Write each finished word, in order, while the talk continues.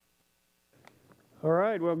All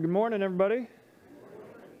right, well, good morning, everybody.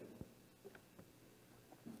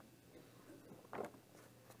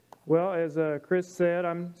 Well, as Chris said,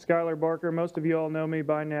 I'm Skylar Barker. Most of you all know me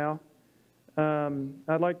by now.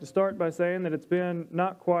 I'd like to start by saying that it's been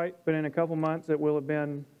not quite, but in a couple months it will have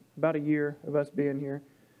been about a year of us being here.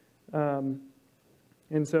 And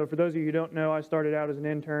so for those of you who don't know, I started out as an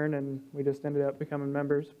intern and we just ended up becoming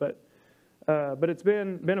members. But it's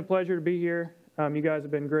been a pleasure to be here. You guys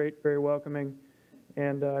have been great, very welcoming.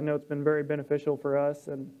 And I know it's been very beneficial for us,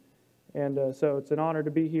 and so it's an honor to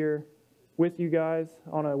be here with you guys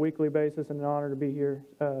on a weekly basis, and an honor to be here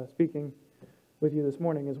speaking with you this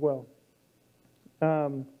morning as well.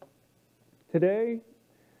 Today,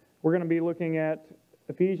 we're going to be looking at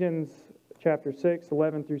Ephesians chapter 6,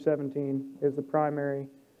 11 through 17 is the primary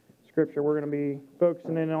scripture we're going to be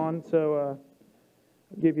focusing in on, so I'll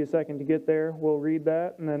give you a second to get there. We'll read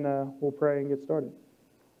that, and then we'll pray and get started.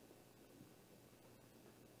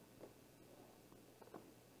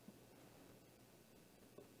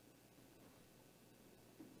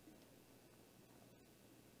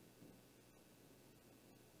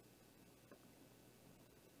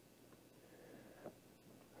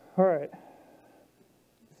 All right,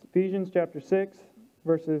 it's Ephesians chapter 6,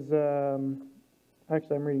 verses,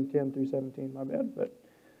 actually I'm reading 10 through 17, my bad. But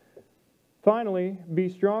finally, be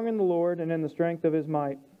strong in the Lord and in the strength of His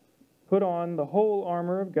might. Put on the whole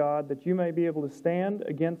armor of God, that you may be able to stand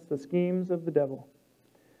against the schemes of the devil.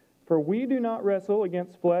 For we do not wrestle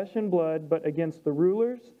against flesh and blood, but against the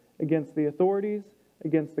rulers, against the authorities,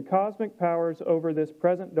 against the cosmic powers over this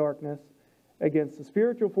present darkness, against the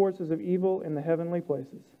spiritual forces of evil in the heavenly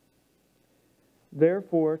places.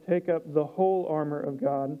 Therefore, take up the whole armor of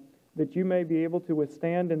God, that you may be able to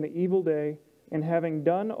withstand in the evil day, and having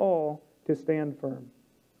done all, to stand firm.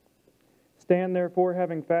 Stand therefore,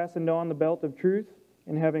 having fastened on the belt of truth,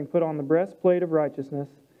 and having put on the breastplate of righteousness,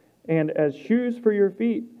 and as shoes for your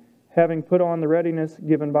feet, having put on the readiness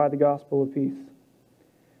given by the gospel of peace.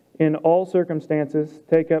 In all circumstances,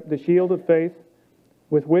 take up the shield of faith,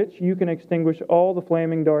 with which you can extinguish all the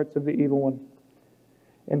flaming darts of the evil one.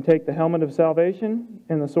 And take the helmet of salvation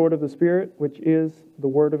and the sword of the Spirit, which is the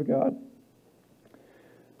Word of God.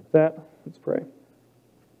 With that, let's pray.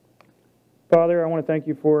 Father, I want to thank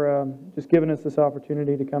you for just giving us this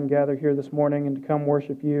opportunity to come gather here this morning and to come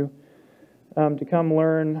worship you, to come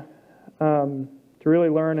learn, to really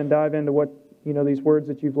learn and dive into what, these words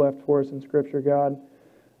that you've left for us in Scripture, God.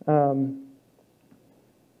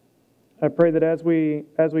 I pray that as we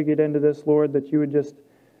get into this, Lord, that you would just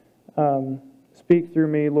speak through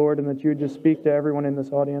me, Lord, and that you would just speak to everyone in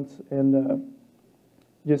this audience and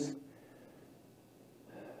just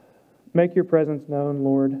make your presence known,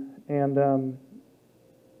 Lord, and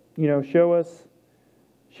show us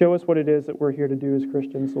what it is that we're here to do as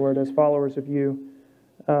Christians, Lord, as followers of you.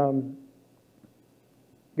 God,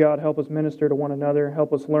 help us minister to one another.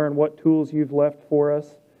 Help us learn what tools you've left for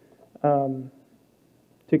us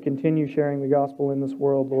to continue sharing the gospel in this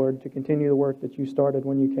world, Lord, to continue the work that you started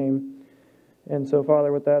when you came. And so,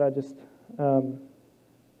 Father, with that, I just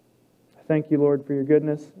thank you, Lord, for your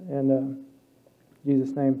goodness. And in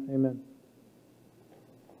Jesus' name, amen.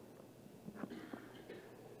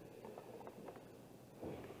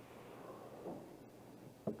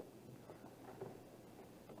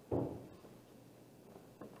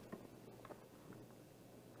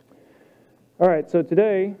 All right, so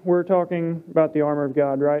today we're talking about the armor of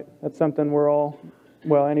God, right? That's something we're all,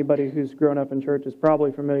 anybody who's grown up in church is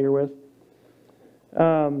probably familiar with.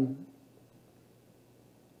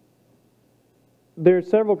 There's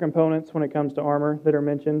several components when it comes to armor that are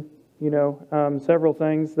mentioned. Several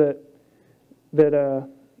things that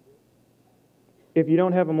if you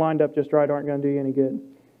don't have them lined up just right, aren't going to do you any good.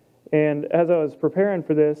 And as I was preparing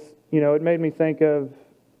for this, it made me think of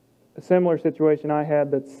a similar situation I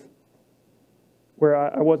had where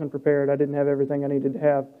I wasn't prepared. I didn't have everything I needed to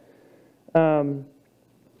have.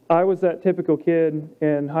 I was that typical kid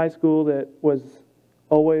in high school that was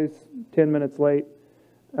always 10 minutes late,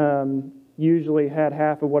 usually had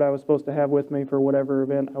half of what I was supposed to have with me for whatever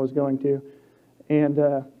event I was going to. And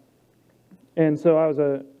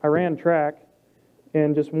so I ran track,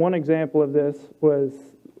 and just one example of this was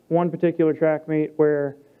one particular track meet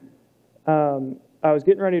where I was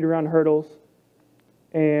getting ready to run hurdles,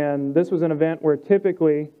 and this was an event where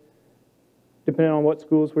typically, depending on what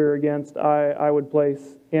schools we were against, I would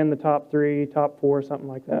place in the top 3, top 4, something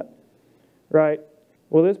like that, right?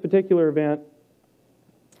 Well, this particular event,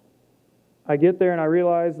 I get there and I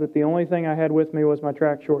realize that the only thing I had with me was my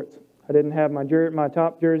track shorts. I didn't have my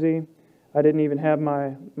top jersey. I didn't even have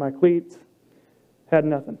my cleats. Had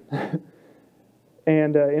nothing.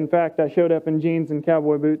 And in fact, I showed up in jeans and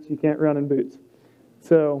cowboy boots. You can't run in boots.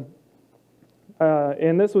 So,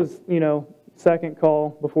 and this was, second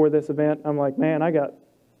call before this event. I'm like, man, I got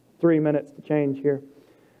 3 minutes to change here.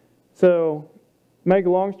 So, make a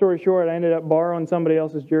long story short, I ended up borrowing somebody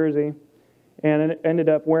else's jersey and ended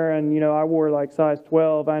up wearing, I wore like size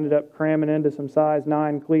 12. I ended up cramming into some size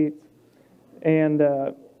 9 cleats, and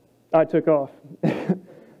I took off.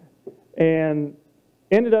 And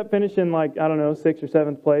ended up finishing like, 6th or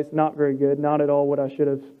 7th place. Not very good. Not at all what I should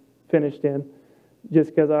have finished in,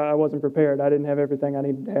 just because I wasn't prepared. I didn't have everything I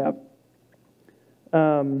needed to have.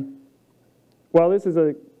 While this is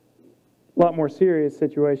a lot more serious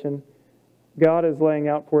situation, God is laying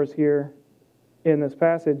out for us here in this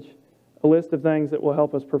passage a list of things that will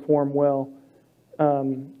help us perform well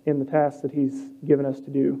in the tasks that He's given us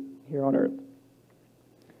to do here on earth.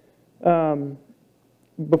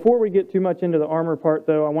 Before we get too much into the armor part,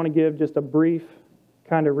 though, I want to give just a brief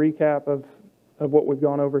kind of recap of what we've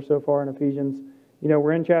gone over so far in Ephesians.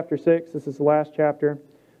 We're in chapter 6. This is the last chapter.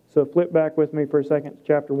 So flip back with me for a second to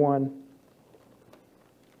chapter 1.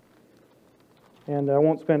 And I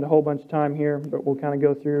won't spend a whole bunch of time here, but we'll kind of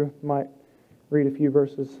go through, might read a few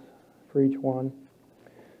verses for each one.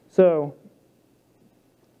 So,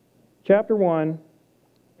 chapter 1,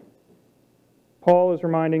 Paul is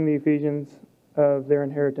reminding the Ephesians of their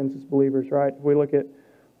inheritance as believers, right? If we look at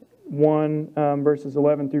 1 verses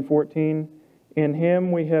 11 through 14, in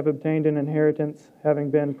Him we have obtained an inheritance, having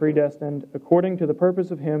been predestined, according to the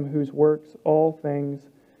purpose of Him whose works all things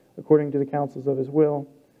according to the counsels of His will,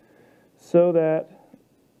 so that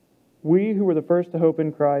we who were the first to hope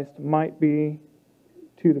in Christ might be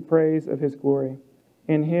to the praise of His glory.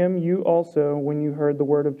 In Him you also, when you heard the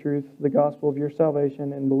word of truth, the gospel of your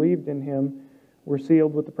salvation, and believed in Him, were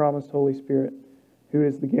sealed with the promised Holy Spirit, who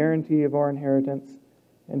is the guarantee of our inheritance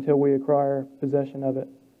until we acquire possession of it,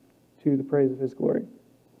 to the praise of His glory.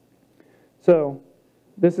 So,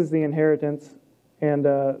 this is the inheritance and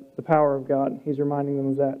the power of God. He's reminding them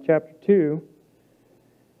of that. Chapter 2,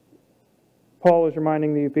 Paul is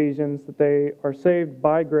reminding the Ephesians that they are saved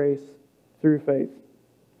by grace through faith,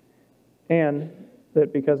 and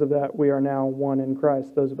that because of that we are now one in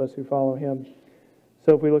Christ, those of us who follow Him.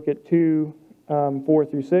 So if we look at 2, 4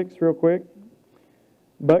 through 6 real quick.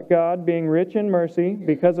 But God, being rich in mercy,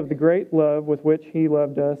 because of the great love with which He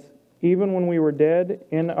loved us, even when we were dead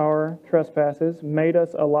in our trespasses, made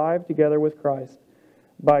us alive together with Christ.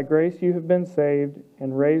 By grace you have been saved,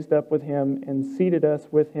 and raised up with Him, and seated us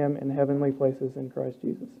with Him in heavenly places in Christ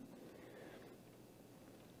Jesus.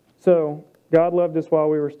 So, God loved us while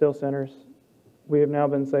we were still sinners. We have now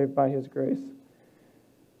been saved by His grace.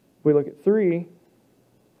 If we look at 3,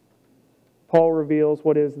 Paul reveals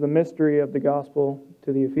what is the mystery of the gospel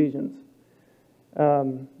to the Ephesians.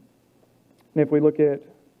 And if we look at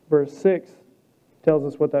verse 6, it tells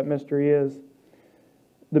us what that mystery is.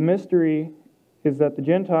 The mystery is that the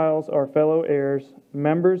Gentiles are fellow heirs,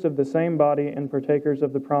 members of the same body, and partakers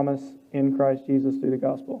of the promise in Christ Jesus through the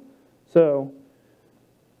gospel. So,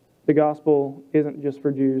 the gospel isn't just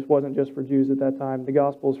for Jews, wasn't just for Jews at that time. The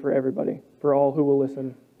gospel is for everybody, for all who will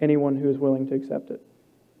listen, anyone who is willing to accept it.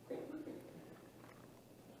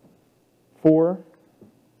 4,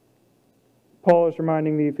 Paul is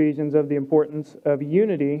reminding the Ephesians of the importance of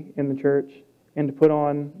unity in the church and to put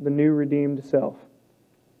on the new redeemed self.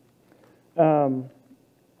 We'll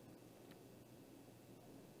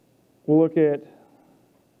look at,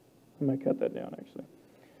 I might cut that down actually.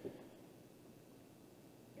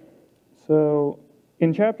 So,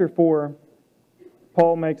 in chapter 4,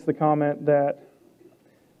 Paul makes the comment that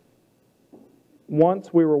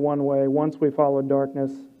once we were one way, once we followed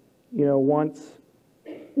darkness, once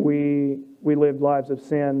we lived lives of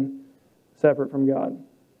sin separate from God.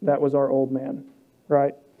 That was our old man,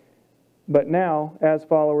 right? But now, as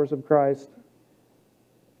followers of Christ,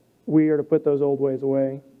 we are to put those old ways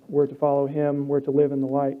away. We're to follow Him. We're to live in the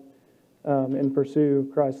light and pursue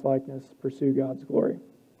Christ's likeness, pursue God's glory.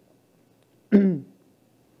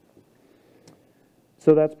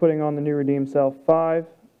 So that's putting on the new redeemed self. 5,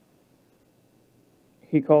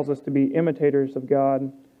 he calls us to be imitators of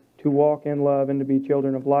God, to walk in love and to be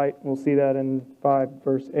children of light. We'll see that in 5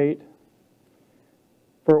 verse 8.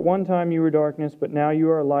 For at one time you were darkness, but now you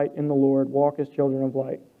are light in the Lord. Walk as children of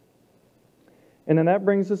light. And then that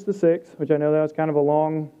brings us to 6, which I know that was kind of a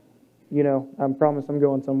long, I promise I'm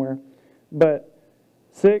going somewhere. But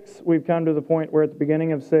 6, we've come to the point where at the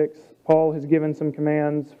beginning of 6, Paul has given some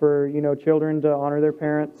commands for, children to honor their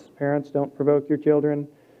parents. Parents, don't provoke your children.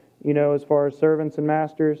 As far as servants and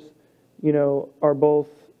masters, are both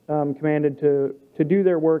commanded to do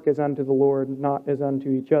their work as unto the Lord, not as unto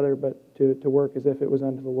each other, but to work as if it was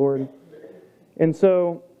unto the Lord. And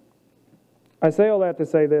so I say all that to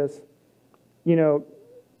say this.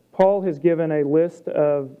 Paul has given a list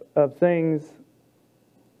of things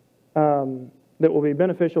that will be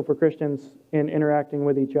beneficial for Christians in interacting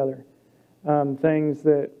with each other. Things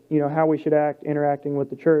that, how we should act interacting with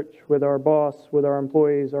the church, with our boss, with our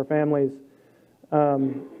employees, our families.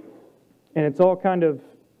 And it's all kind of,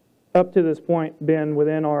 up to this point, been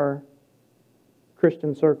within our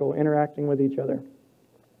Christian circle, interacting with each other.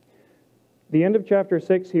 The end of chapter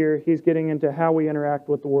 6 here, he's getting into how we interact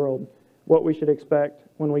with the world, what we should expect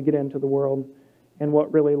when we get into the world, and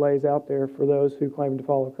what really lays out there for those who claim to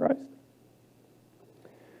follow Christ.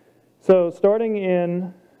 So starting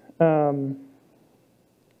in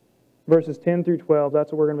verses 10 through 12,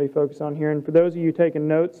 that's what we're going to be focused on here. And for those of you taking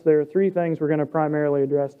notes, there are three things we're going to primarily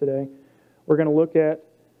address today. We're going to look at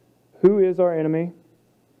who is our enemy.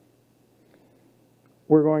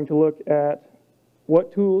 We're going to look at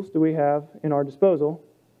what tools do we have in our disposal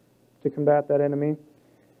to combat that enemy,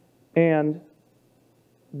 and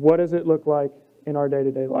what does it look like in our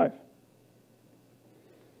day-to-day life.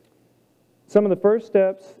 Some of the first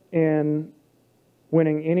steps in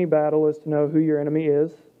winning any battle is to know who your enemy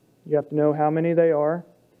is. You have to know how many they are,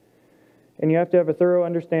 and you have to have a thorough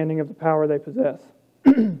understanding of the power they possess.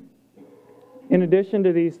 In addition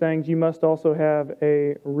to these things, you must also have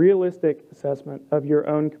a realistic assessment of your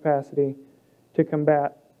own capacity to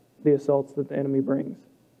combat the assaults that the enemy brings.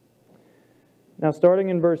 Now, starting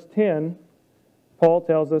in verse 10, Paul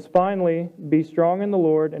tells us, "Finally, be strong in the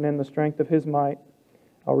Lord and in the strength of His might."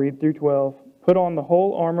 I'll read through 12. "Put on the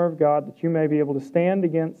whole armor of God that you may be able to stand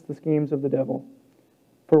against the schemes of the devil.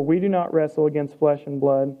 For we do not wrestle against flesh and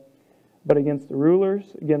blood, but against the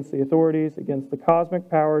rulers, against the authorities, against the cosmic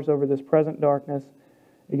powers over this present darkness,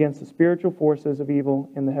 against the spiritual forces of evil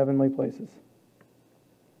in the heavenly places."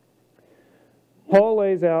 Paul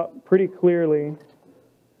lays out pretty clearly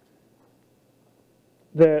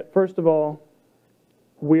that, first of all,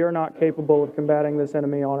 we are not capable of combating this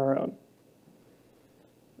enemy on our own.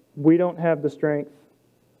 We don't have the strength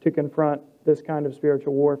to confront this kind of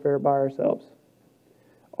spiritual warfare by ourselves.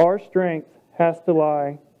 Our strength has to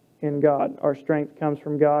lie in God. Our strength comes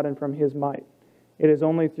from God and from His might. It is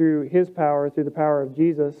only through His power, through the power of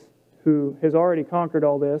Jesus, who has already conquered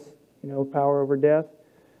all this, power over death,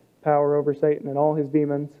 power over Satan and all his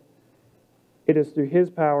demons. It is through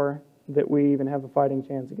His power that we even have a fighting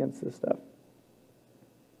chance against this stuff.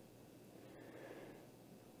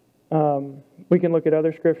 We can look at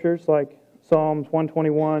other scriptures like Psalms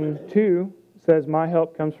 121:2 says, "My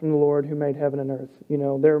help comes from the Lord who made heaven and earth."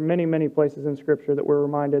 There are many, many places in Scripture that we're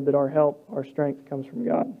reminded that our help, our strength comes from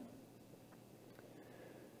God.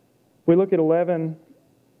 We look at 11,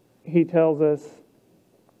 he tells us,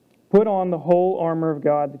 "Put on the whole armor of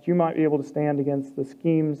God that you might be able to stand against the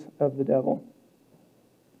schemes of the devil."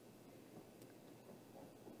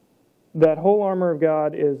 That whole armor of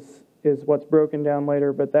God is what's broken down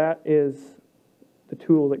later, but that is the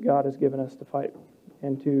tool that God has given us to fight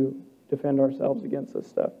and to defend ourselves against this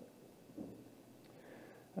stuff.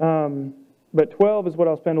 But 12 is what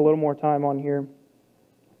I'll spend a little more time on here.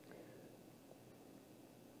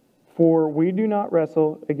 "For we do not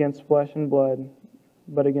wrestle against flesh and blood,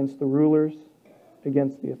 but against the rulers,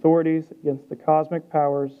 against the authorities, against the cosmic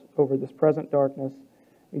powers over this present darkness,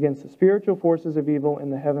 against the spiritual forces of evil in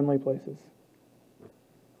the heavenly places."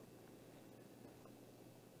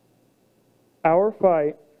 Our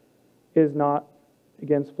fight is not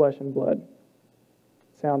against flesh and blood.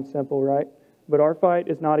 Sounds simple, right? But our fight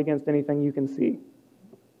is not against anything you can see.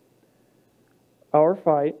 Our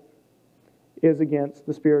fight is against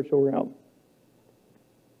the spiritual realm.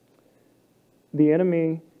 The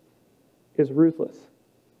enemy is ruthless.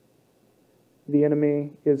 The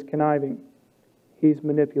enemy is conniving. He's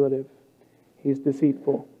manipulative. He's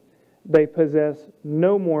deceitful. They possess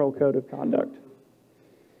no moral code of conduct.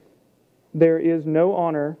 There is no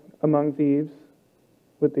honor among thieves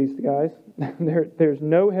with these guys. There's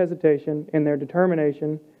no hesitation in their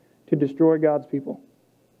determination to destroy God's people.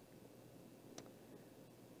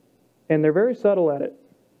 And they're very subtle at it.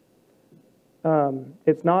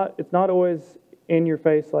 It's not always in your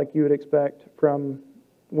face like you would expect from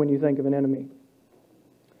when you think of an enemy.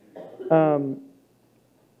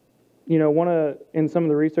 In some of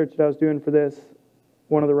the research that I was doing for this,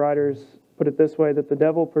 one of the writers put it this way, that the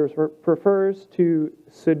devil prefers to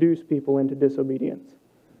seduce people into disobedience.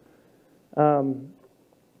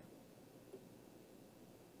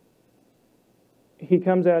 He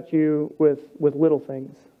comes at you with little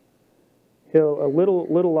things.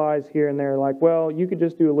 Little lies here and there, like, well, you could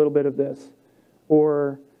just do a little bit of this,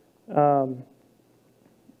 or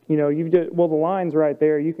well, the line's right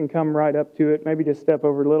there. You can come right up to it. Maybe just step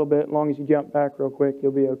over a little bit. As long as you jump back real quick,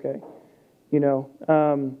 you'll be okay.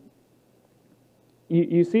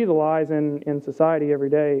 You see the lies in society every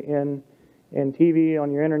day, in TV,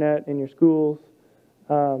 on your internet, in your schools.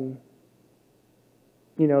 The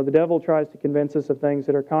devil tries to convince us of things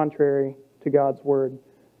that are contrary to God's word.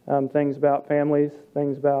 Things about families,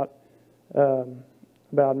 things about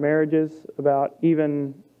marriages, about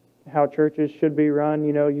even how churches should be run.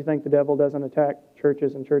 You think the devil doesn't attack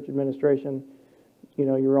churches and church administration.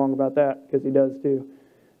 You're wrong about that, because he does too.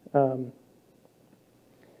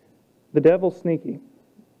 The devil's sneaky.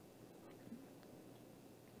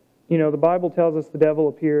 The Bible tells us the devil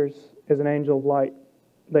appears as an angel of light.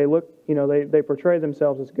 They look, they portray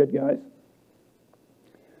themselves as good guys.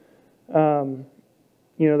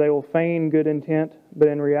 They will feign good intent, but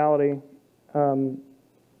in reality,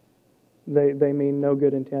 they mean no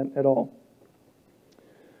good intent at all.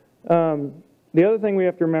 The other thing we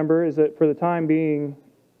have to remember is that for the time being,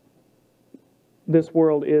 this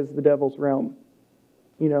world is the devil's realm.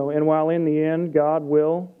 And while in the end God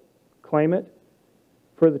will claim it,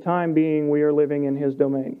 for the time being we are living in his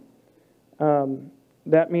domain.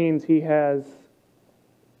 That means he has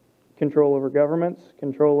control over governments,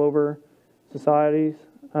 control over societies.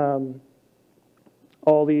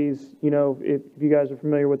 All these, if you guys are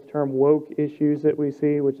familiar with the term woke issues that we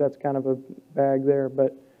see, which that's kind of a bag there,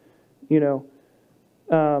 but,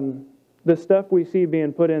 the stuff we see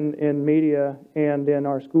being put in media and in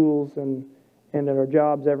our schools and in our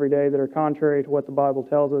jobs every day that are contrary to what the Bible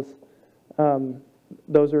tells us,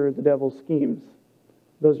 those are the devil's schemes.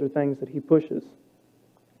 Those are things that he pushes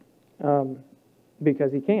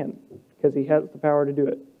because he can, because he has the power to do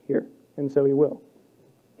it here, and so he will.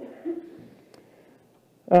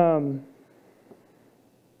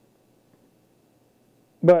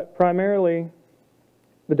 But primarily,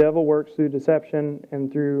 the devil works through deception and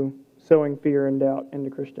through sowing fear and doubt into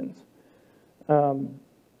Christians.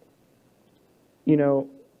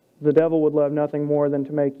 The devil would love nothing more than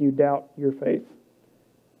to make you doubt your faith,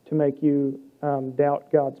 to make you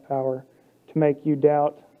doubt God's power, to make you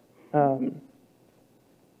doubt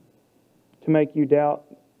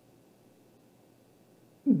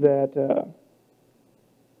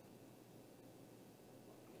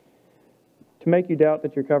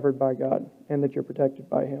that you're covered by God and that you're protected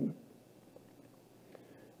by Him.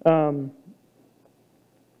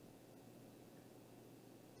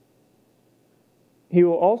 He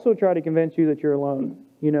will also try to convince you that you're alone.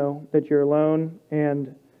 That you're alone,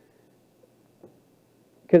 and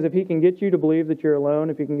because if he can get you to believe that you're alone,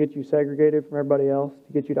 if he can get you segregated from everybody else,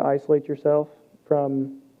 to get you to isolate yourself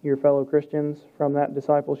from your fellow Christians, from that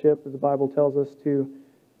discipleship that the Bible tells us to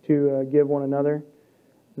give one another,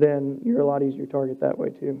 then you're a lot easier target that way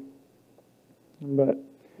too. But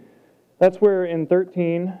that's where in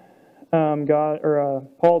 13,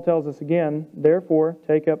 Paul tells us again, therefore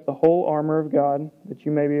take up the whole armor of God, that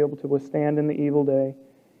you may be able to withstand in the evil day,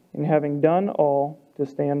 and having done all, to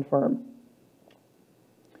stand firm.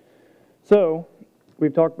 So,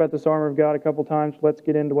 we've talked about this armor of God a couple times. Let's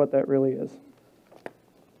get into what that really is.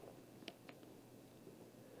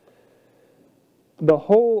 The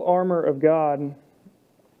whole armor of God,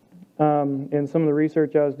 in some of the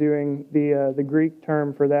research I was doing, the Greek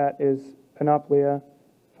term for that is panoplia,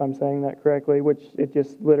 if I'm saying that correctly, which it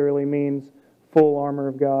just literally means full armor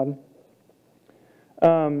of God.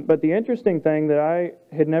 But the interesting thing that I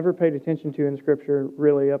had never paid attention to in Scripture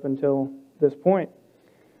really up until this point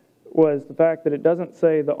was the fact that it doesn't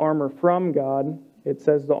say the armor from God, it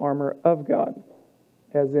says the armor of God,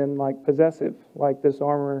 as in like possessive, like this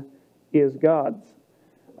armor is God's.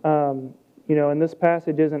 And this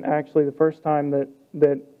passage isn't actually the first time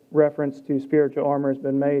that reference to spiritual armor has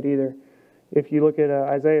been made either. If you look at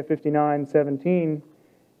Isaiah 59:17,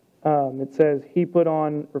 it says, He put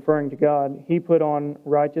on, referring to God, He put on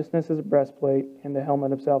righteousness as a breastplate and the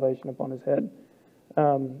helmet of salvation upon His head.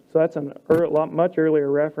 So that's a much earlier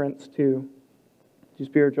reference to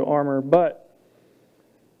spiritual armor. But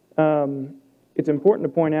it's important to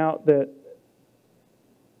point out that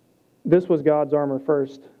this was God's armor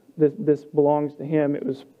first. This belongs to Him. It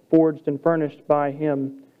was forged and furnished by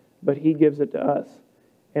Him, but He gives it to us.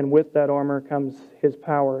 And with that armor comes His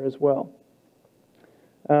power as well.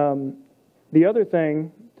 The other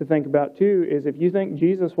thing to think about too is if you think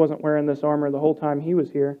Jesus wasn't wearing this armor the whole time He was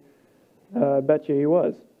here, I bet you He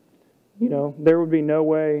was. There would be no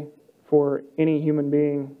way for any human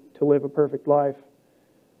being to live a perfect life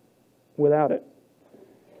without it.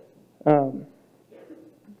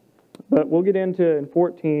 But we'll get into in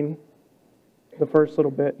 14, the first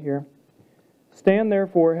little bit here. Stand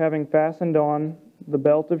therefore, having fastened on the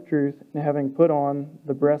belt of truth, and having put on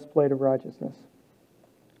the breastplate of righteousness.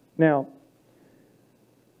 Now,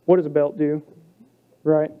 what does a belt do?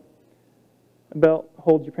 Right? A belt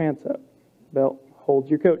holds your pants up. A belt holds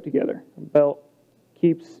your coat together. A belt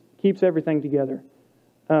keeps everything together.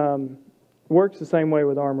 Works the same way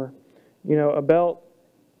with armor. You know, a belt,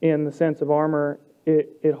 in the sense of armor,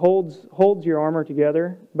 it holds your armor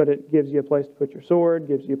together, but it gives you a place to put your sword,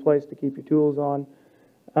 gives you a place to keep your tools on.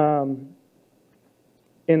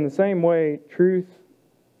 In the same way, truth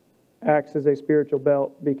acts as a spiritual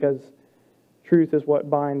belt because truth is what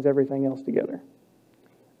binds everything else together.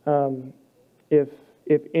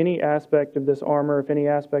 If any aspect of this armor, if any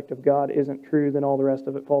aspect of God isn't true, then all the rest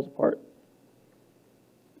of it falls apart.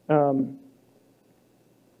 You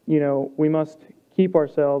know, we must keep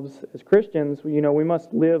ourselves, as Christians, you know, we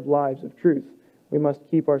must live lives of truth. We must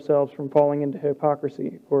keep ourselves from falling into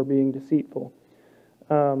hypocrisy or being deceitful.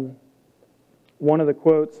 One of the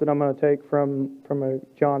quotes that I'm going to take from a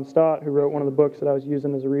John Stott, who wrote one of the books that I was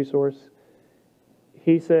using as a resource,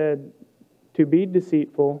 he said, "To be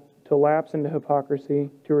deceitful, to lapse into hypocrisy,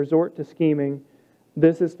 to resort to scheming,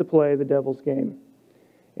 this is to play the devil's game,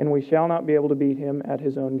 and we shall not be able to beat him at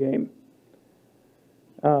his own game."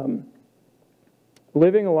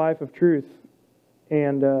 Living a life of truth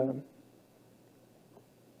and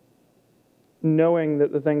knowing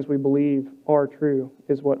that the things we believe are true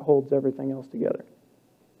is what holds everything else together.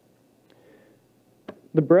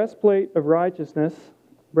 The breastplate of righteousness,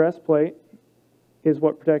 breastplate, is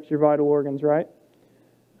what protects your vital organs, right?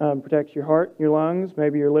 Protects your heart, your lungs,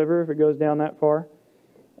 maybe your liver if it goes down that far.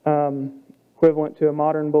 Equivalent to a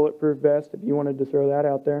modern bulletproof vest if you wanted to throw that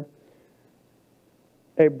out there.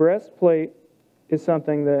 A breastplate is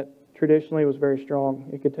something that traditionally was very strong.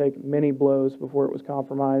 It could take many blows before it was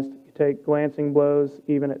compromised. It could take glancing blows,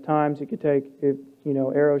 even at times. It could take,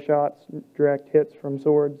 arrow shots, direct hits from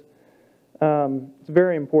swords. It's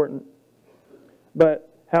very important. But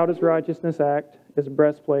how does righteousness act as a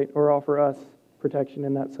breastplate or offer us protection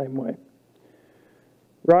in that same way?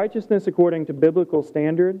 Righteousness, according to biblical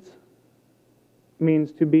standards,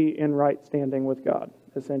 means to be in right standing with God,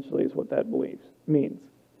 essentially is what that means.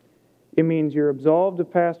 It means you're absolved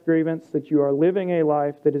of past grievance, that you are living a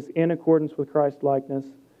life that is in accordance with Christ's likeness,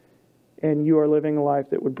 and you are living a life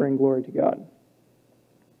that would bring glory to God.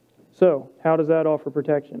 So, how does that offer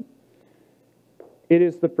protection? It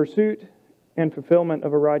is the pursuit and fulfillment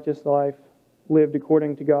of a righteous life lived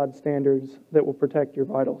according to God's standards that will protect your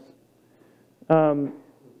vitals.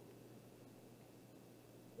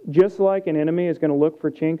 Just like an enemy is going to look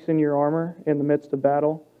for chinks in your armor in the midst of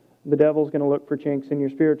battle, the devil's going to look for chinks in your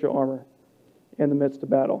spiritual armor in the midst of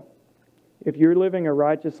battle. If you're living a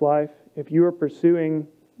righteous life, if you are pursuing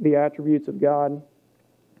the attributes of God,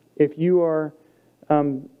 if you are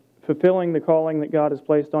fulfilling the calling that God has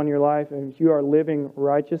placed on your life, and if you are living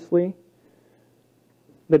righteously,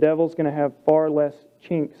 the devil's going to have far less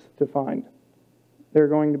chinks to find. There are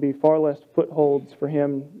going to be far less footholds for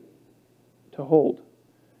him to hold.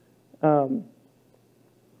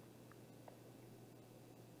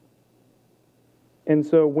 And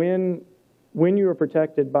so when you are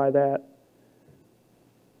protected by that,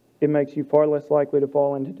 it makes you far less likely to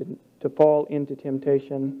fall into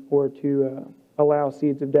temptation or to allow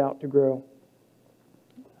seeds of doubt to grow.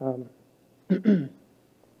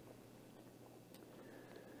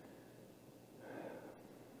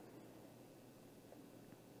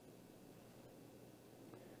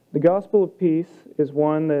 The gospel of peace is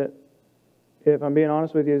one that, if I'm being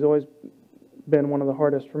honest with you, has always been one of the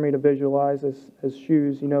hardest for me to visualize as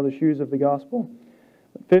shoes, the shoes of the gospel.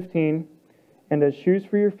 15, and as shoes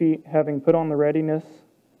for your feet, having put on the readiness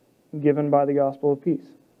given by the gospel of peace.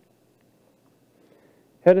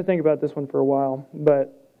 Had to think about this one for a while,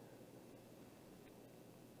 but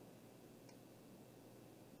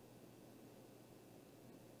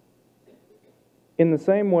in the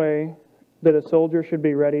same way that a soldier should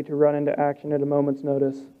be ready to run into action at a moment's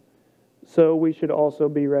notice, so we should also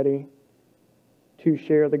be ready to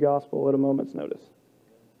share the gospel at a moment's notice.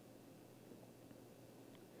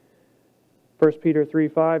 1 Peter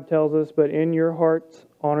 3:5 tells us, "But in your hearts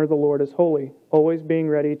honor the Lord as holy, always being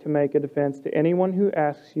ready to make a defense to anyone who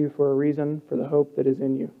asks you for a reason for the hope that is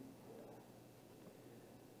in you."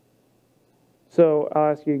 So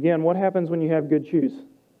I'll ask you again, what happens when you have good shoes?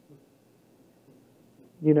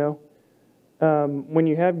 When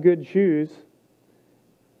you have good shoes,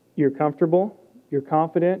 you're comfortable, you're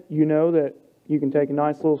confident, you know that you can take a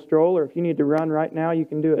nice little stroll, or if you need to run right now, you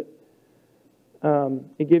can do it.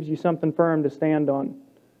 It gives you something firm to stand on.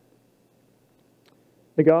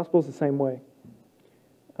 The gospel is the same way.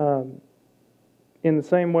 in the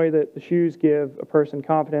same way that the shoes give a person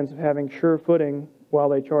confidence of having sure footing while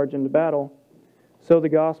they charge into battle, so the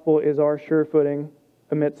gospel is our sure footing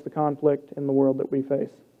amidst the conflict in the world that we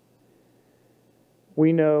face.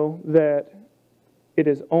 We know that it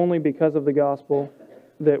is only because of the gospel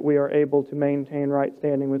that we are able to maintain right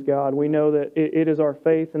standing with God. We know that it is our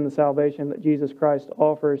faith in the salvation that Jesus Christ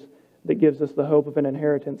offers that gives us the hope of an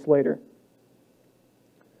inheritance later.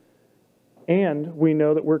 And we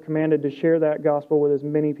know that we're commanded to share that gospel with as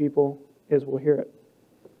many people as will hear it.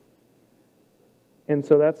 And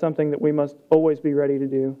so that's something that we must always be ready to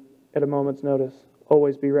do at a moment's notice,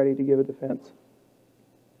 always be ready to give a defense.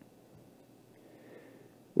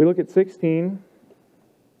 We look at 16.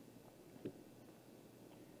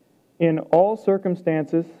 In all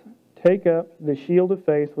circumstances, take up the shield of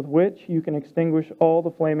faith with which you can extinguish all the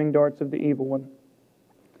flaming darts of the evil one.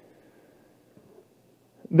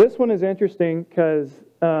 This one is interesting because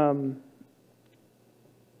a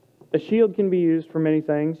shield can be used for many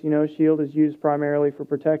things. You know, a shield is used primarily for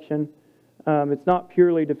protection. It's not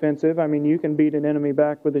purely defensive. I mean, you can beat an enemy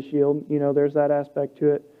back with a shield. You know, there's that aspect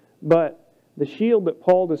to it. But the shield that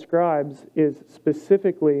Paul describes is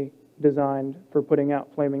specifically designed for putting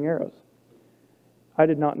out flaming arrows. I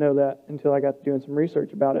did not know that until I got to doing some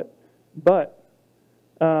research about it. But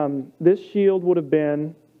this shield would have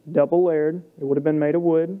been double layered. It would have been made of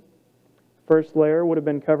wood. First layer would have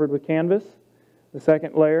been covered with canvas. The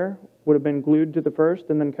second layer would have been glued to the first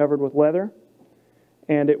and then covered with leather.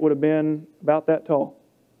 And it would have been about that tall.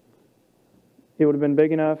 It would have been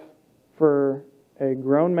big enough for a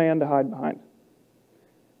grown man to hide behind.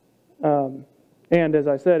 And as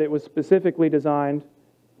I said, it was specifically designed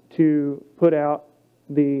to put out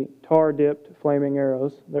the tar-dipped flaming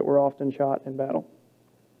arrows that were often shot in battle.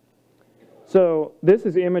 So this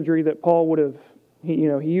is imagery that Paul would have, he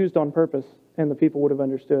used on purpose, and the people would have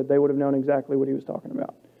understood. They would have known exactly what he was talking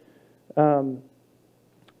about.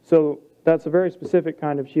 So that's a very specific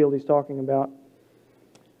kind of shield he's talking about.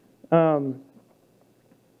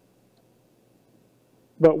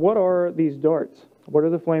 But what are these darts? What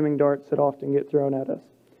are the flaming darts that often get thrown at us?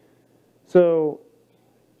 So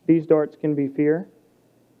these darts can be fear.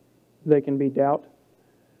 They can be doubt.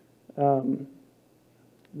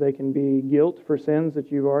 They can be guilt for sins that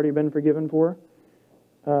you've already been forgiven for.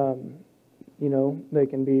 They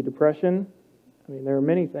can be depression. I mean, there are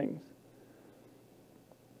many things.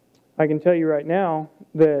 I can tell you right now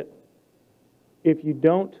that if you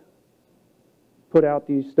don't put out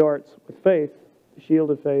these darts with faith, the shield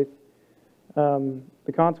of faith,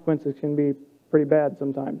 the consequences can be pretty bad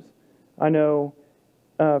sometimes. I know,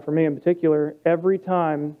 for me in particular, every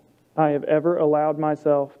time I have ever allowed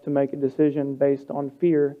myself to make a decision based on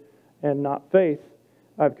fear and not faith,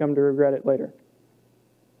 I've come to regret it later.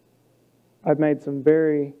 I've made some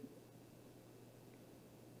very,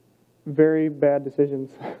 very bad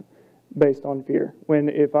decisions based on fear. When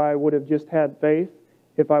if I would have just had faith,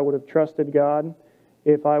 if I would have trusted God,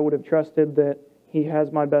 if I would have trusted that He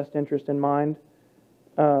has my best interest in mind,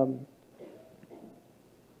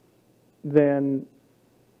 then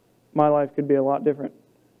my life could be a lot different.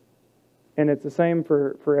 And it's the same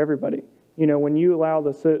for everybody. You know, when you allow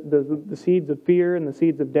the seeds of fear and the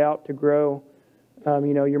seeds of doubt to grow,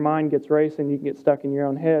 your mind gets racing, you can get stuck in your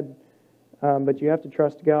own head. But you have to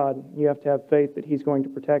trust God. You have to have faith that He's going to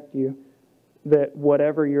protect you, that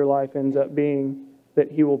whatever your life ends up being, that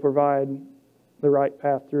He will provide the right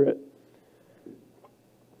path through it.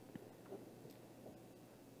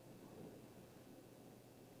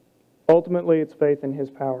 Ultimately, it's faith in His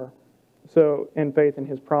power. And faith in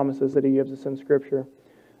His promises that He gives us in Scripture.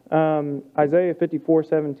 Isaiah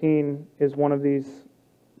 54:17 is one of these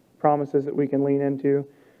promises that we can lean into.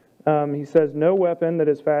 He says, "No weapon that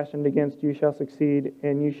is fashioned against you shall succeed,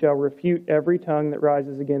 and you shall refute every tongue that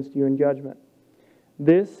rises against you in judgment.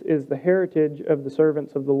 This is the heritage of the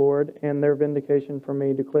servants of the Lord, and their vindication from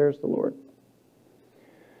me, declares the Lord."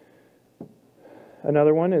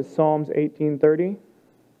 Another one is Psalms 18:30.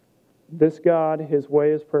 "This God, His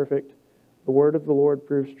way is perfect. The word of the Lord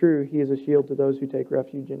proves true. He is a shield to those who take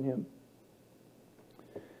refuge in Him."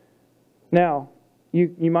 Now,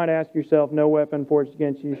 you might ask yourself, no weapon forged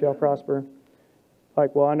against you shall prosper.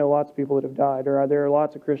 Like, well, I know lots of people that have died, or there are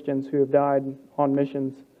lots of Christians who have died on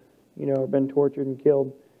missions, or been tortured and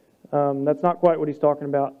killed. That's not quite what he's talking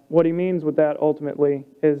about. What he means with that ultimately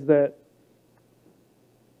is that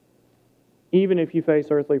even if you face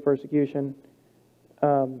earthly persecution,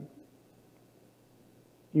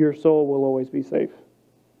 your soul will always be safe.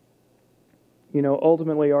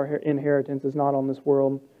 Ultimately our inheritance is not on this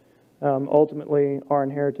world. Ultimately our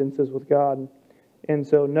inheritance is with God. And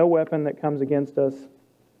so no weapon that comes against us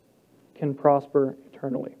can prosper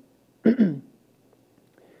eternally.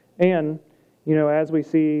 And, as we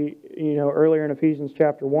see, earlier in Ephesians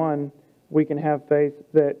chapter 1, we can have faith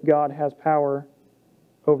that God has power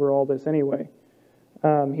over all this anyway.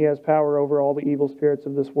 He has power over all the evil spirits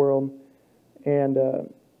of this world, and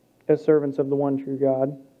as servants of the one true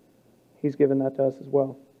God, He's given that to us as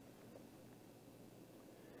well.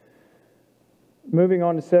 Moving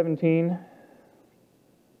on to 17,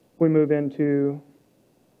 we move into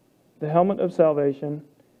the helmet of salvation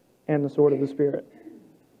and the sword of the Spirit,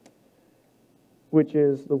 which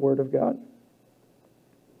is the Word of God.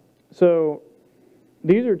 So,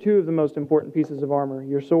 these are two of the most important pieces of armor,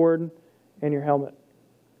 your sword and your helmet.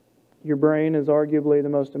 Your brain is arguably the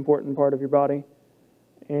most important part of your body,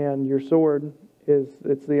 and your sword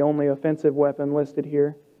it's the only offensive weapon listed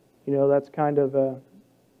here. That's kind of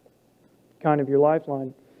your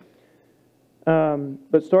lifeline.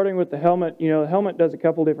 But starting with the helmet, the helmet does a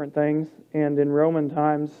couple different things, and in Roman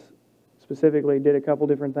times specifically did a couple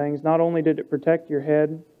different things. Not only did it protect your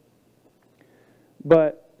head,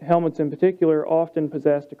 but helmets in particular often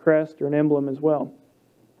possessed a crest or an emblem as well.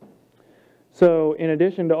 So in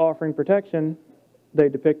addition to offering protection, they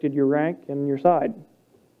depicted your rank and your side.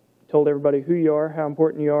 Told everybody who you are, how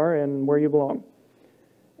important you are, and where you belong.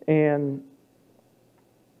 And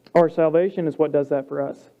our salvation is what does that for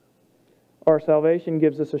us. Our salvation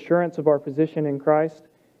gives us assurance of our position in Christ.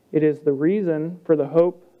 It is the reason for the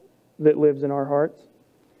hope that lives in our hearts.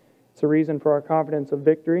 It's a reason for our confidence of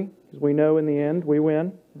victory, because we know in the end we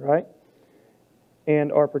win, right?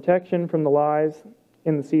 And our protection from the lies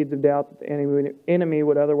and the seeds of doubt that the enemy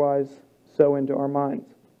would otherwise sow into our minds.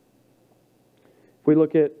 If we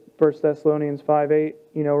look at 1 Thessalonians 5:8,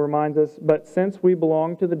 reminds us, "But since we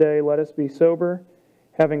belong to the day, let us be sober,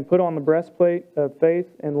 having put on the breastplate of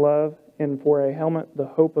faith and love, and for a helmet the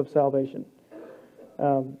hope of salvation."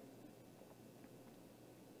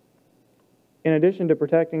 In addition to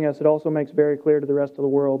protecting us, it also makes very clear to the rest of the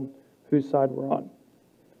world whose side we're on.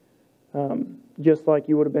 Just like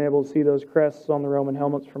you would have been able to see those crests on the Roman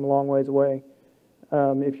helmets from a long ways away.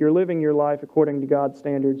 If you're living your life according to God's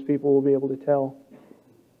standards, people will be able to tell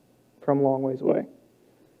from a long ways away.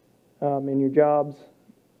 In your jobs,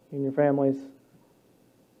 in your families,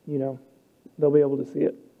 they'll be able to see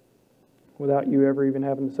it without you ever even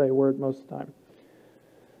having to say a word most of the time.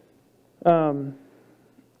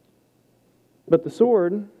 But the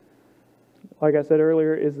sword, like I said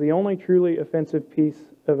earlier, is the only truly offensive piece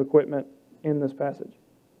of equipment in this passage.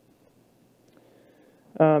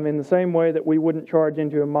 In the same way that we wouldn't charge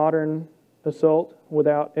into a modern assault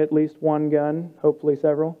without at least one gun, hopefully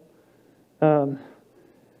several,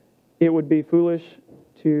 it would be foolish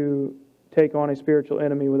to take on a spiritual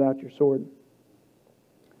enemy without your sword.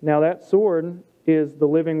 Now that sword is the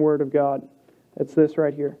living Word of God. It's this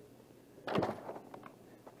right here.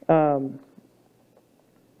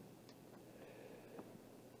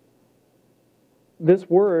 This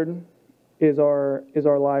Word is our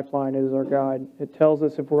lifeline. It is our guide. It tells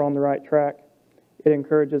us if we're on the right track. It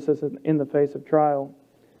encourages us in the face of trial.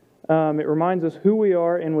 It reminds us who we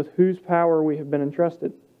are and with whose power we have been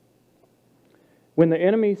entrusted. When the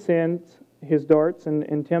enemy sends his darts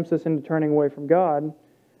and tempts us into turning away from God,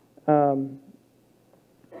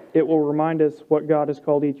 it will remind us what God has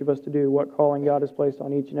called each of us to do, what calling God has placed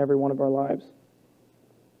on each and every one of our lives.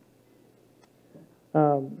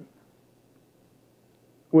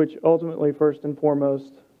 Which ultimately, first and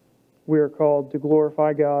foremost, we are called to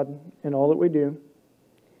glorify God in all that we do,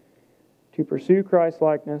 to pursue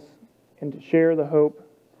Christ-likeness, and to share the hope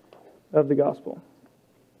of the gospel,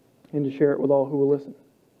 and to share it with all who will listen.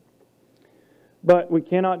 But we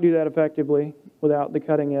cannot do that effectively without the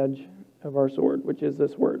cutting edge of our sword, which is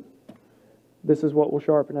this Word. This is what will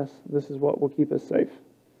sharpen us. This is what will keep us safe.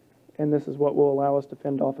 And this is what will allow us to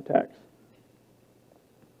fend off attacks.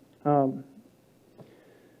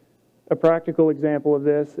 A practical example of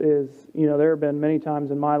this is, there have been many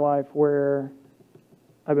times in my life where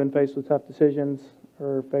I've been faced with tough decisions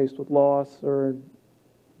or faced with loss or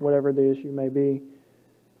whatever the issue may be.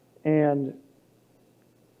 And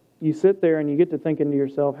you sit there and you get to thinking to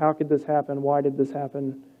yourself, how could this happen? Why did this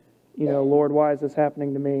happen? Lord, why is this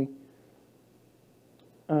happening to me?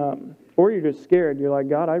 Or you're just scared. You're like,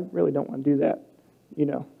 God, I really don't want to do that.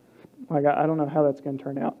 Like, I don't know how that's going to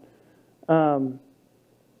turn out.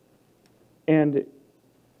 And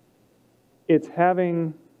it's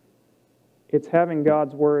having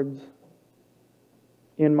God's words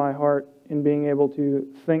in my heart and being able to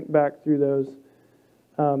think back through those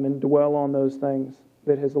and dwell on those things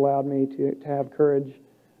that has allowed me to have courage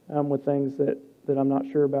with things that I'm not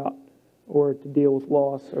sure about, or to deal with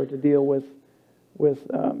loss, or to deal with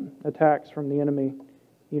attacks from the enemy.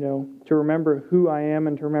 To remember who I am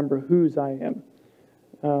and to remember whose I am.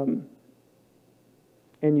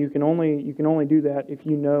 And you can only do that if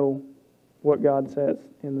you know what God says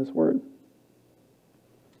in this word.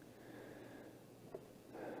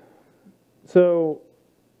 So,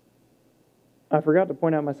 I forgot to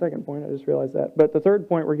point out my second point. I just realized that. But the third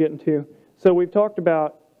point we're getting to. So we've talked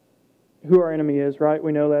about who our enemy is, right?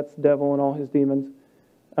 We know that's the devil and all his demons.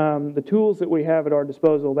 The tools that we have at our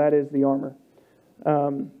disposal, that is the armor.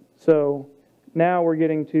 So now we're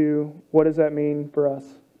getting to what does that mean for us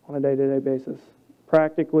on a day-to-day basis?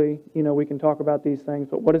 Practically, we can talk about these things,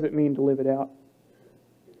 but what does it mean to live it out?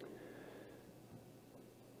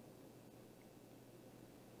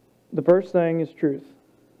 The first thing is truth.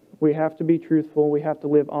 We have to be truthful. We have to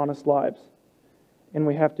live honest lives. And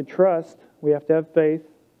we have to trust, we have to have faith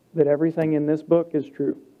that everything in this book is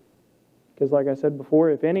true. Because like I said before,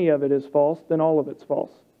 if any of it is false, then all of it's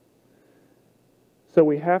false. So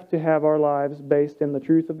we have to have our lives based in the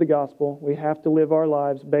truth of the gospel. We have to live our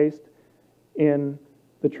lives based in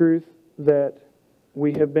the truth that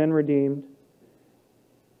we have been redeemed.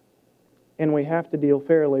 And we have to deal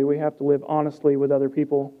fairly. We have to live honestly with other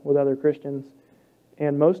people, with other Christians.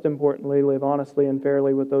 And most importantly, live honestly and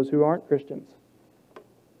fairly with those who aren't Christians,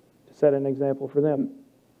 to set an example for them.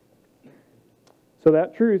 So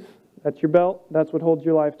that truth, that's your belt, that's what holds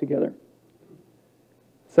your life together.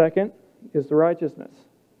 Second is the righteousness.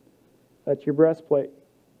 That's your breastplate.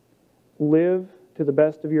 Live to the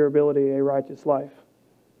best of your ability a righteous life.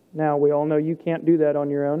 Now, we all know you can't do that on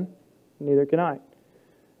your own, neither can I.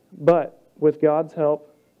 But with God's help,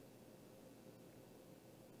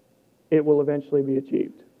 it will eventually be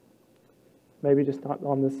achieved. Maybe just not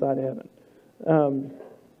on this side of heaven.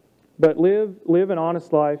 But live an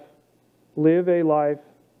honest life. Live a life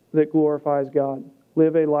that glorifies God.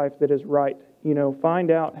 Live a life that is right.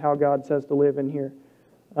 Find out how God says to live in here.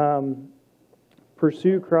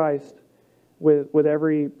 Pursue Christ with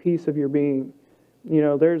every piece of your being.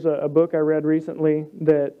 There's a book I read recently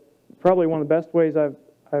that probably one of the best ways I've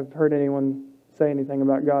heard anyone say anything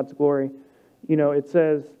about God's glory. It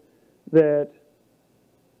says that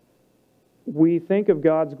we think of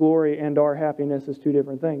God's glory and our happiness as two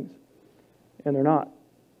different things, and they're not.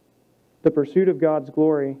 The pursuit of God's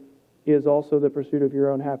glory is also the pursuit of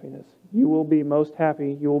your own happiness. You will be most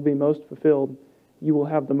happy, you will be most fulfilled, you will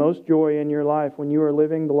have the most joy in your life when you are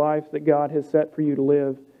living the life that God has set for you to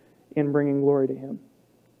live in bringing glory to Him.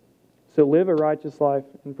 So live a righteous life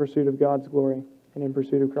in pursuit of God's glory and in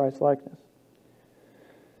pursuit of Christ's likeness.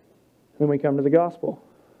 Then we come to the gospel.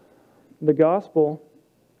 The gospel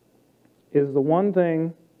is the one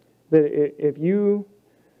thing that if you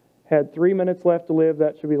had 3 minutes left to live,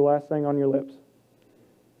 that should be the last thing on your lips.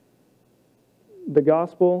 The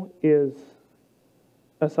gospel is,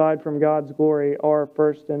 aside from God's glory, our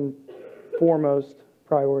first and foremost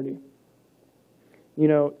priority.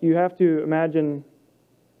 You have to imagine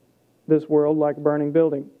this world like a burning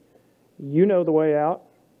building. You know the way out,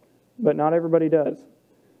 but not everybody does.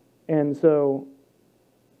 And so,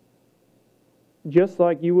 just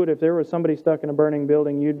like you would if there was somebody stuck in a burning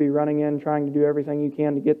building, you'd be running in trying to do everything you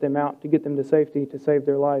can to get them out, to get them to safety, to save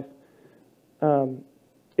their life.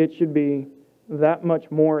 It should be that much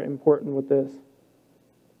more important with this.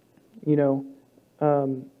 You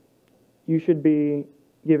should be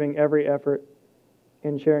giving every effort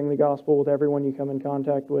in sharing the gospel with everyone you come in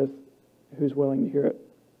contact with who's willing to hear it.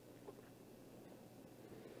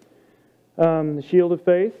 The shield of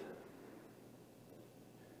faith.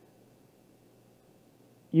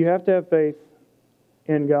 You have to have faith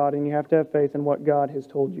in God, and you have to have faith in what God has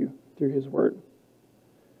told you through His Word.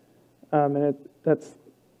 That's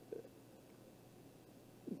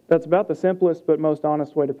about the simplest but most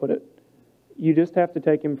honest way to put it. You just have to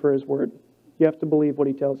take Him for His Word. You have to believe what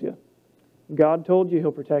He tells you. God told you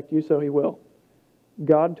He'll protect you, so He will.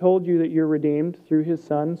 God told you that you're redeemed through His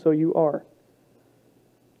Son, so you are.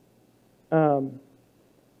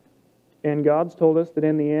 And God's told us that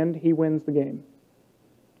in the end, He wins the game.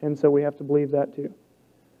 And so we have to believe that too.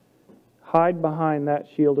 Hide behind that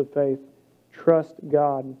shield of faith. Trust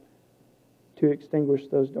God to extinguish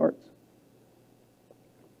those darts.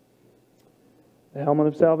 The helmet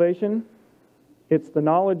of salvation. It's the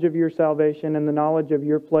knowledge of your salvation and the knowledge of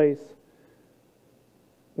your place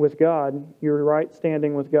with God, your right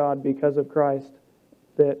standing with God because of Christ,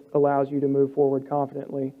 that allows you to move forward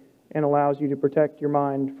confidently and allows you to protect your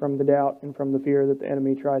mind from the doubt and from the fear that the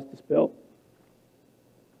enemy tries to spill.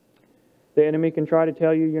 The enemy can try to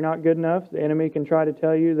tell you you're not good enough. The enemy can try to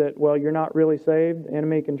tell you that, well, you're not really saved. The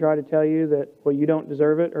enemy can try to tell you that, well, you don't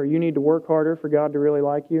deserve it, or you need to work harder for God to really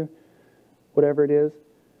like you. whatever it is.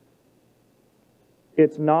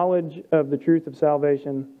 It's knowledge of the truth of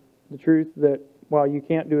salvation, the truth that while you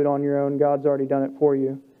can't do it on your own, God's already done it for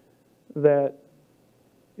you, that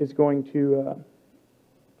is going to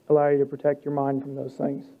allow you to protect your mind from those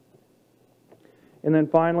things. And then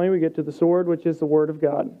finally, we get to the sword, which is the Word of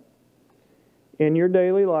God. In your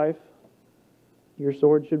daily life, your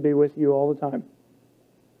sword should be with you all the time.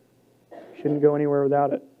 You shouldn't go anywhere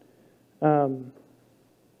without it.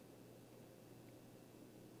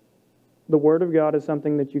 The Word of God is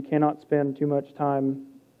something that you cannot spend too much time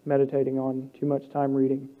meditating on, too much time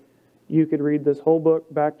reading. You could read this whole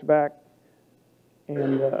book back to back,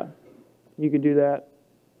 and you could do that,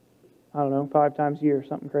 5 times a year,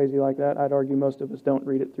 something crazy like that. I'd argue most of us don't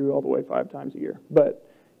read it through all the way 5 times a year. But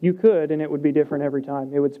you could, and it would be different every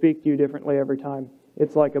time. It would speak to you differently every time.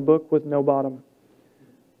 It's like a book with no bottom.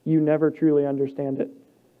 You never truly understand it.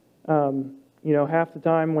 Half the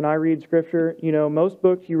time when I read Scripture, most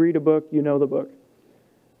books, you read a book, you know the book.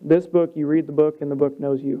 This book, you read the book, and the book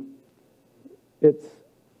knows you.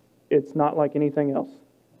 It's not like anything else.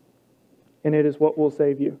 And it is what will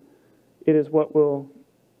save you. It is what will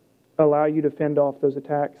allow you to fend off those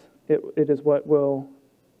attacks. It is what will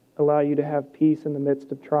allow you to have peace in the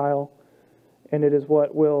midst of trial. And it is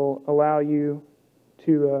what will allow you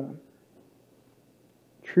to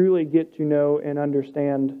truly get to know and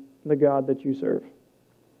understand the God that you serve.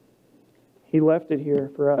 He left it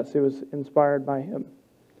here for us. It was inspired by Him.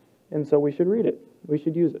 And so we should read it. We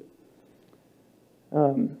should use it.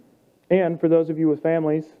 And for those of you with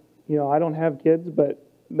families, I don't have kids, but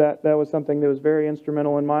that was something that was very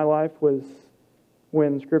instrumental in my life, was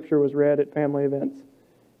when Scripture was read at family events.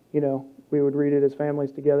 We would read it as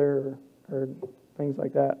families together or things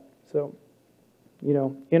like that. So,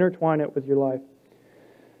 intertwine it with your life.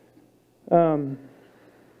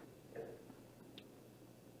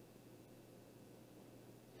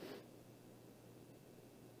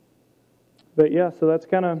 But yeah, so that's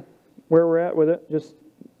kind of where we're at with it. Just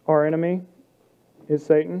our enemy is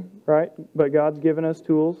Satan, right? But God's given us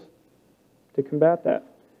tools to combat that.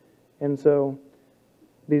 And so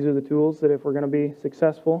these are the tools that, if we're going to be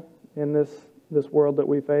successful in this world that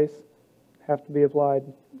we face, have to be applied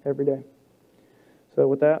every day. So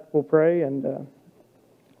with that, we'll pray and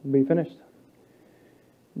we'll be finished.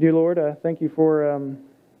 Dear Lord, thank you for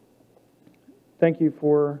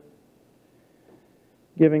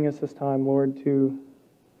giving us this time, Lord, to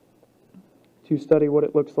study what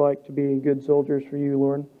it looks like to be good soldiers for you,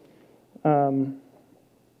 Lord.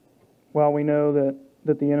 While we know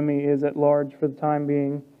that the enemy is at large for the time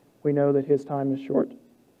being, we know that his time is short.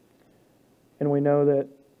 And we know that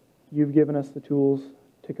you've given us the tools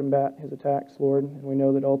to combat his attacks, Lord. And we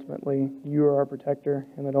know that ultimately you are our protector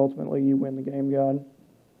and that ultimately you win the game, God.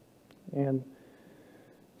 And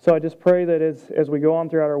so I just pray that as we go on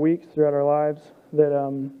throughout our weeks, throughout our lives,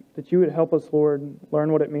 that you would help us, Lord,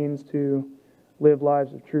 learn what it means to live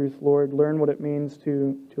lives of truth, Lord. Learn what it means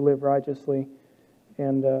to live righteously.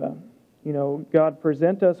 And, God,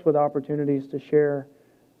 present us with opportunities to share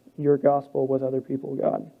your gospel with other people,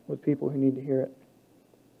 God, with people who need to hear it.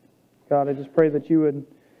 God, I just pray that you would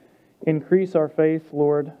increase our faith,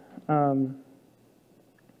 Lord.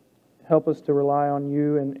 Help us to rely on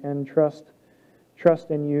you and trust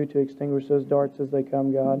in you to extinguish those darts as they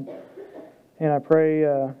come, God. And I pray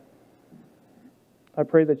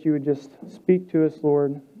that you would just speak to us,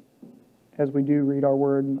 Lord, as we do read our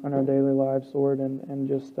word in our daily lives, Lord, and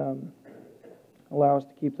just allow us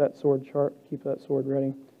to keep that sword sharp, keep that sword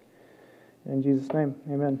ready. In Jesus' name,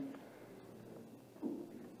 amen.